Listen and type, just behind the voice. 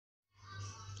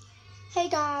Hey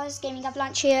guys, Gaming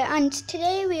Avalanche here, and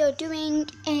today we are doing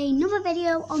another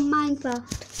video on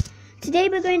Minecraft. Today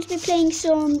we're going to be playing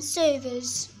some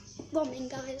servers. One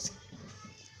minute guys.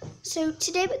 So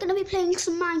today we're going to be playing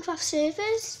some Minecraft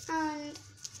servers, and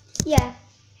yeah,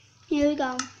 here we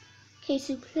go. Okay,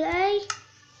 so play.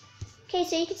 Okay,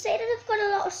 so you can say that I've got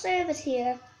a lot of servers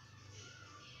here,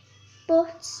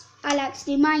 but I like to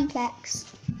do Mineplex.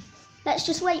 Let's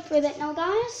just wait for a bit now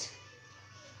guys.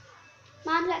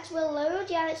 Mineplex will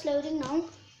load, yeah, it's loading now.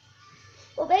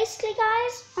 Well, basically,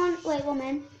 guys, wait 1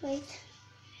 minute, wait.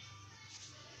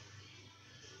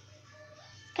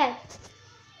 Okay.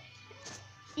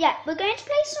 Yeah, we're going to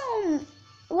play some.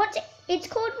 It's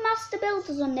called Master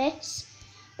Builders on this,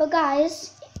 but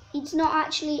guys, it's not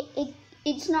actually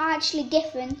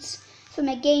different from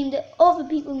a game that other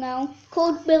people know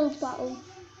called Build Battle.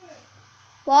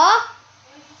 What?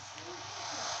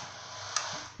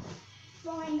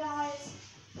 Fine, guys.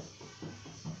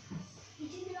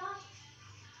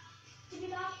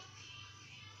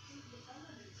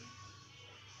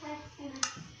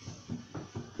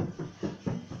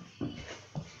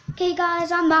 Okay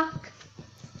guys, I'm back.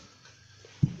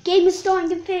 Game is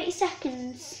starting in 30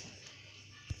 seconds.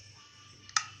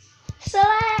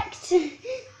 Select!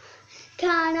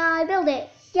 Can I build it?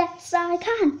 Yes, I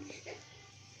can.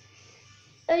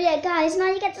 Oh yeah guys, now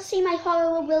you get to see my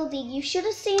horrible building. You should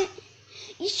have seen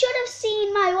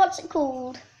my, what's it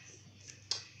called?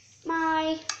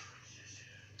 I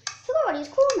forgot what it's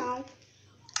called now.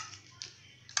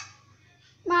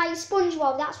 My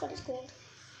SpongeBob, that's what it's called.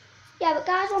 Yeah, but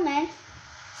guys, 1 minute.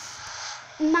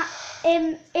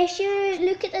 If you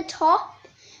look at the top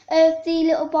of the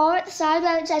little bar at the side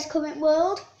where it says current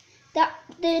world, that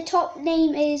the top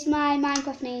name is my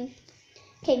Minecraft name.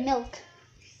 Okay, milk.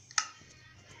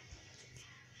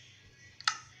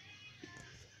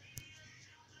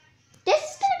 This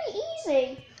is gonna be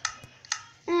easy.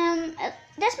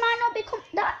 This might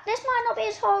not be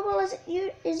as horrible as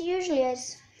it usually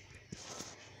is.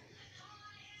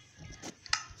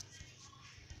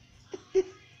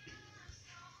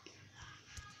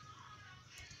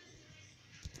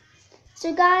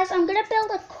 So guys, I'm going to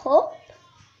build a cup.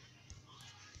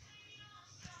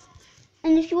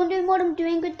 And if you're wondering what I'm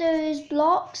doing with those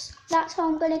blocks, that's how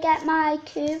I'm going to get my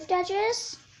curved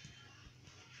edges.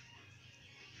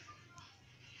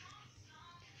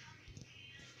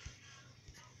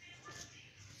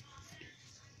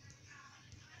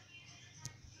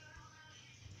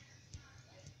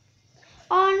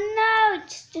 Oh no,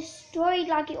 it's destroyed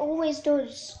like it always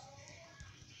does.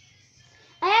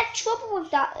 I had trouble with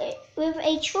that, with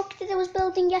a truck that I was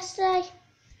building yesterday.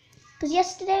 Because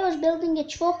yesterday I was building a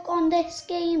truck on this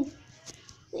game.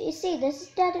 But you see, this is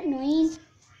dead annoying.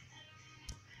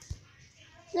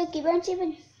 Look, it won't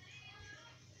even...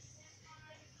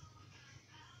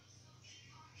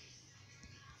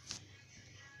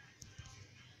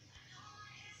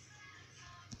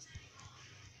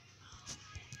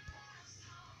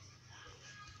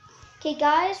 Okay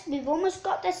guys, we've almost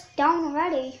got this down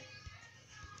already.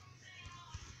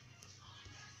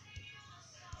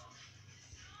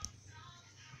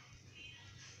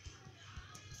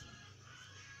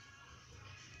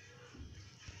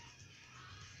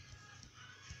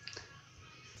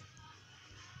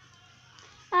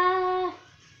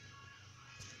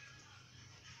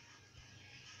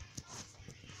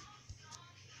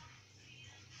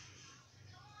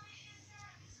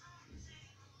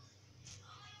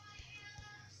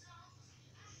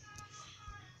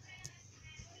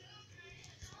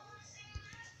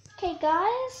 Okay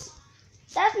guys,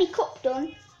 that's me cup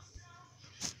done.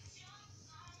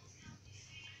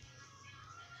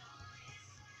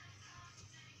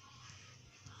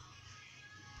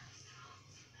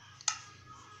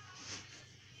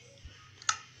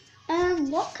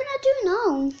 What can I do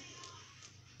now?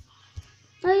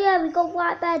 Oh yeah, we got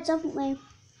white beds, haven't we?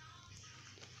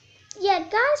 Yeah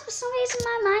guys, for some reason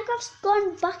my Minecraft's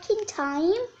gone back in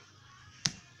time.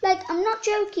 Like, I'm not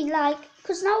joking, like,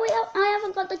 because now I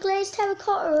haven't got the glazed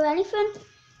terracotta or anything.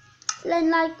 Then,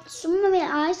 like, some of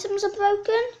my items are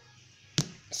broken.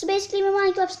 So basically, my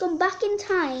Minecraft's gone back in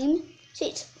time. So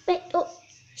it's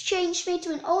changed me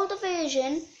to an older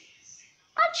version.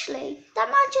 Actually, that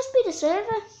might just be the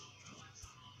server.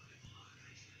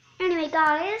 Anyway,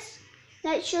 guys,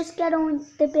 let's just get on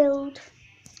the build.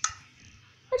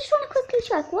 I just want to quickly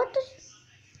check, what does...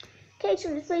 Okay, so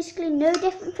it's basically no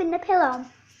different from the pillow.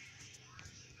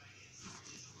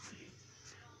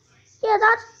 Yeah,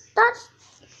 that's...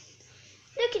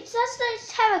 Look, it says that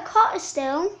it's terracotta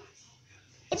still.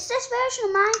 It's this version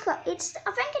of Minecraft.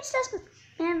 I think it's this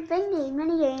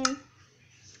minigame.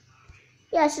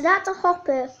 Yeah, so that's a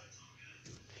hopper.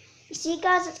 You see,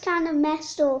 guys, it's kind of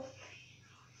messed up.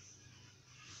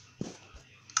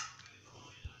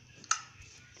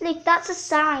 Look, that's a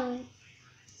sign.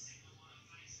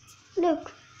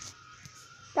 Look,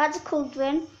 that's a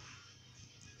cauldron.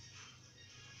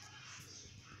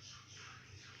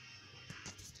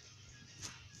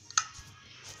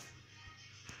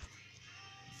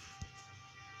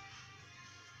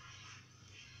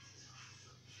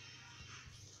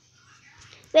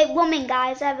 Wait, woman,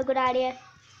 guys, I have a good idea.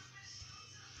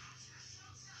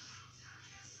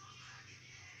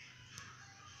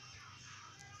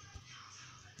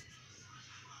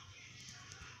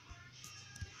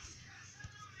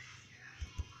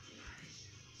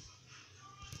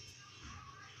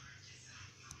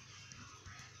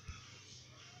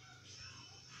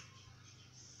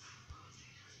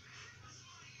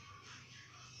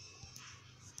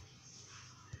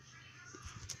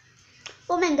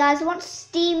 Woman, guys, I want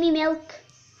steamy milk.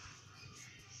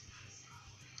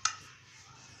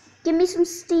 Give me some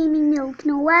steamy milk.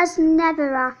 Now, where's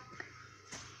Netherrack?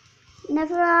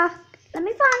 Netherrack. Let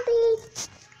me find the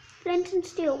flint and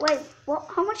steel. Wait, what?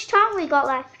 How much time we got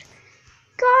left?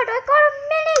 God, I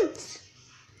got a minute.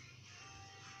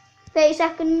 30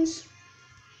 seconds.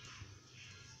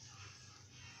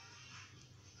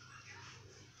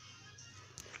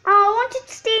 Oh, I wanted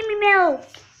steamy milk.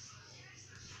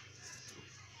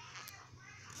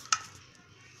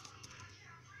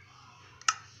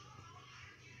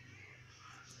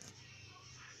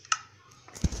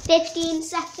 $15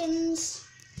 seconds.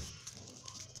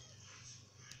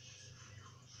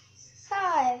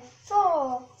 5,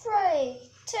 4, 3,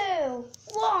 2,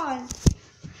 1.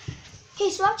 Okay,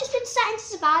 so I've just been set into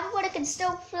survival, but I can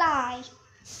still fly.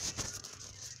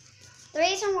 The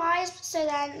reason why is so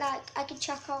then, like, I can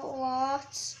check out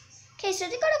what. Okay, so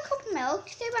they got a cup of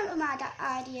milk. They went with my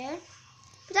idea,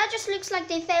 but that just looks like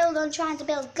they failed on trying to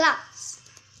build glass.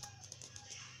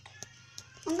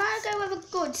 I'm gonna go with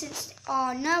a good since.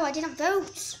 Oh no, I didn't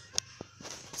vote.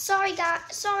 Sorry, guys.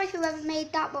 Sorry, whoever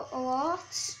made that, but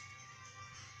what?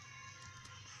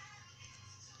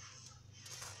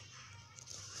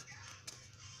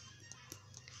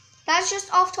 That's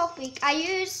just off topic. I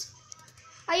use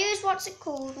what's it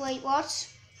called? Wait, what?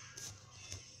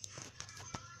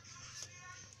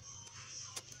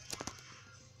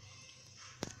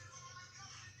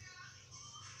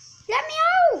 Let me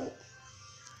out.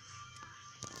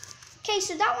 Okay,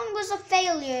 so that one was a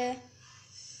failure.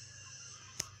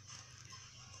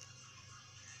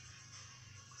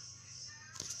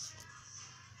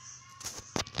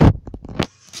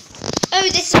 Oh,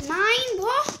 this is mine?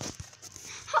 What?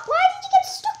 Why did you get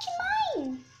stuck in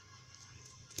mine?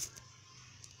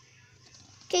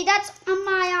 Okay, that's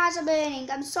my eyes are burning.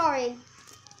 I'm sorry.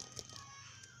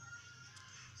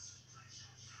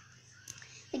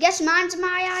 I guess mine's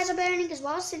my eyes are burning as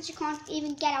well, since you can't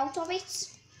even get out of it.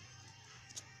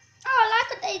 Oh,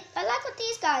 I like what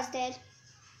these guys did.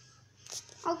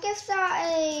 I'll give that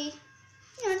a,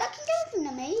 that can give an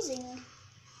amazing.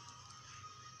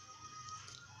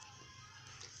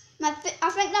 I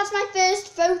think that's my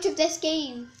first vote of this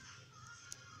game.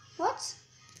 What?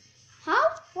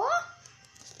 How? What?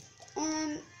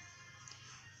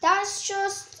 That's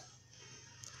just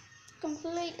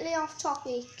completely off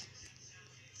topic.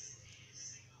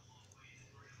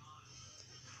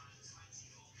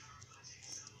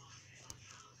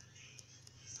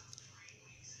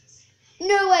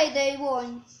 No way they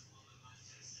won.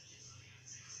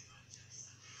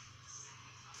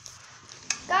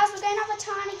 Guys, we're going to have a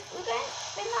tiny. We're going to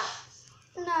bring that.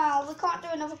 No, we can't do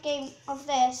another game of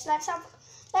this. Let's have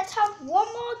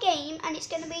one more game, and it's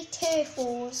going to be turf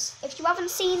wars. If you haven't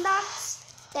seen that,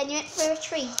 then you're in for a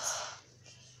treat.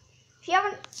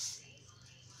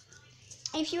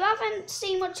 If you haven't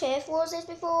seen what turf wars is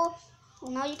before,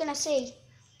 well, now you're going to see.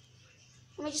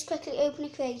 Let me just quickly open a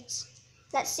crate.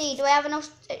 Let's see. Do I have enough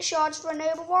shards for a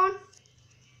noble one?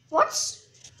 What?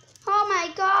 Oh my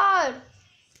god!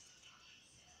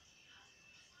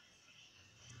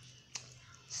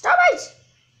 Stop it!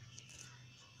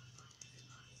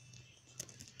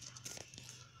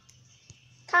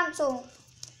 Cancel.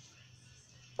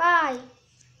 Bye.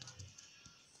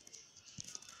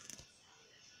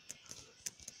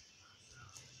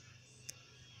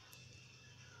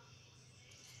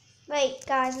 Wait,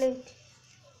 guys, look.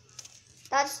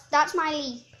 That's my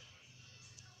leap.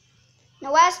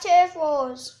 Now where's turf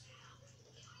wars?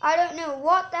 I don't know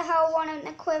what the hell one in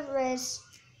the quiver is.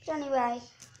 But anyway,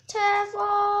 turf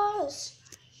wars.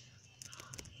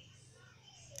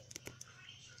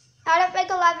 I don't think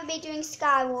I'll ever be doing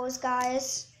Sky Wars,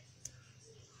 guys.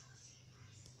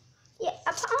 Yeah,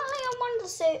 apparently I'm on the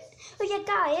suit. Oh yeah,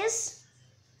 guys.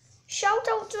 Shout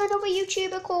out to another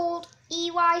YouTuber called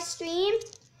EY Stream.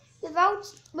 Without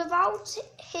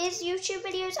his YouTube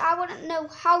videos, I wouldn't know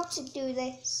how to do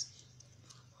this.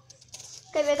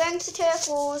 Okay, we're going to turf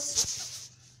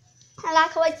wars. I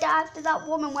like how I dived to that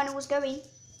woman when I was going.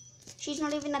 She's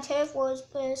not even a turf wars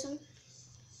person.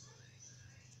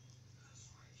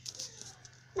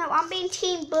 No, I'm being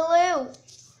team blue.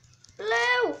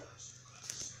 Blue.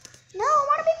 No, I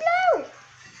want to be blue.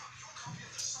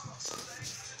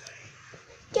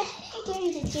 Get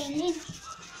in.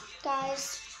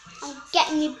 Guys, I'm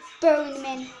getting you, throwing them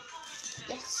in.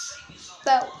 Yes,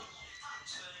 bow.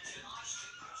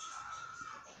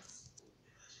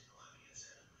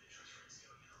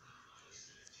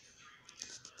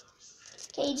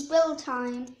 Okay, it's build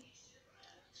time.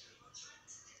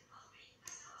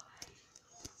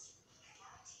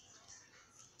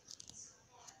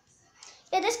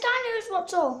 Yeah, this guy knows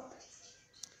what's up.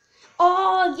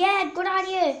 Oh yeah, good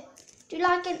idea. Do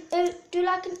like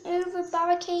an over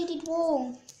barricaded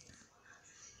wall.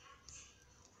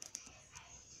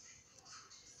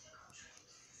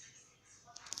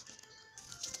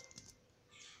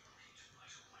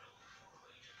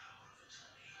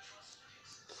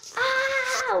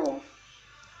 Ow!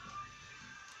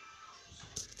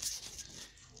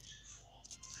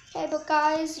 Okay, but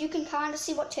guys, you can kind of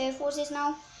see what turf wars is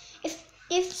now.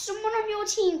 If someone on your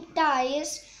team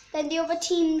dies, then the other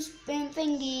team's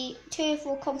thingy turf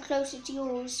will come closer to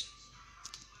yours.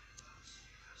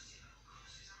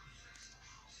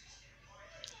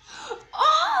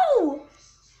 Oh!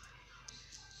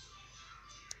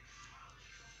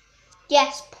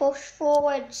 Yes, push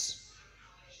forwards.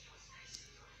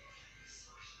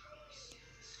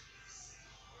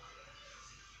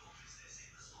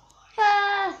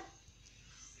 Ah!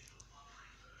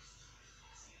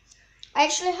 I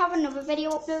actually have another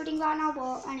video uploading right now,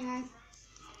 but anyway.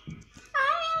 I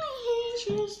really hate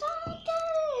you so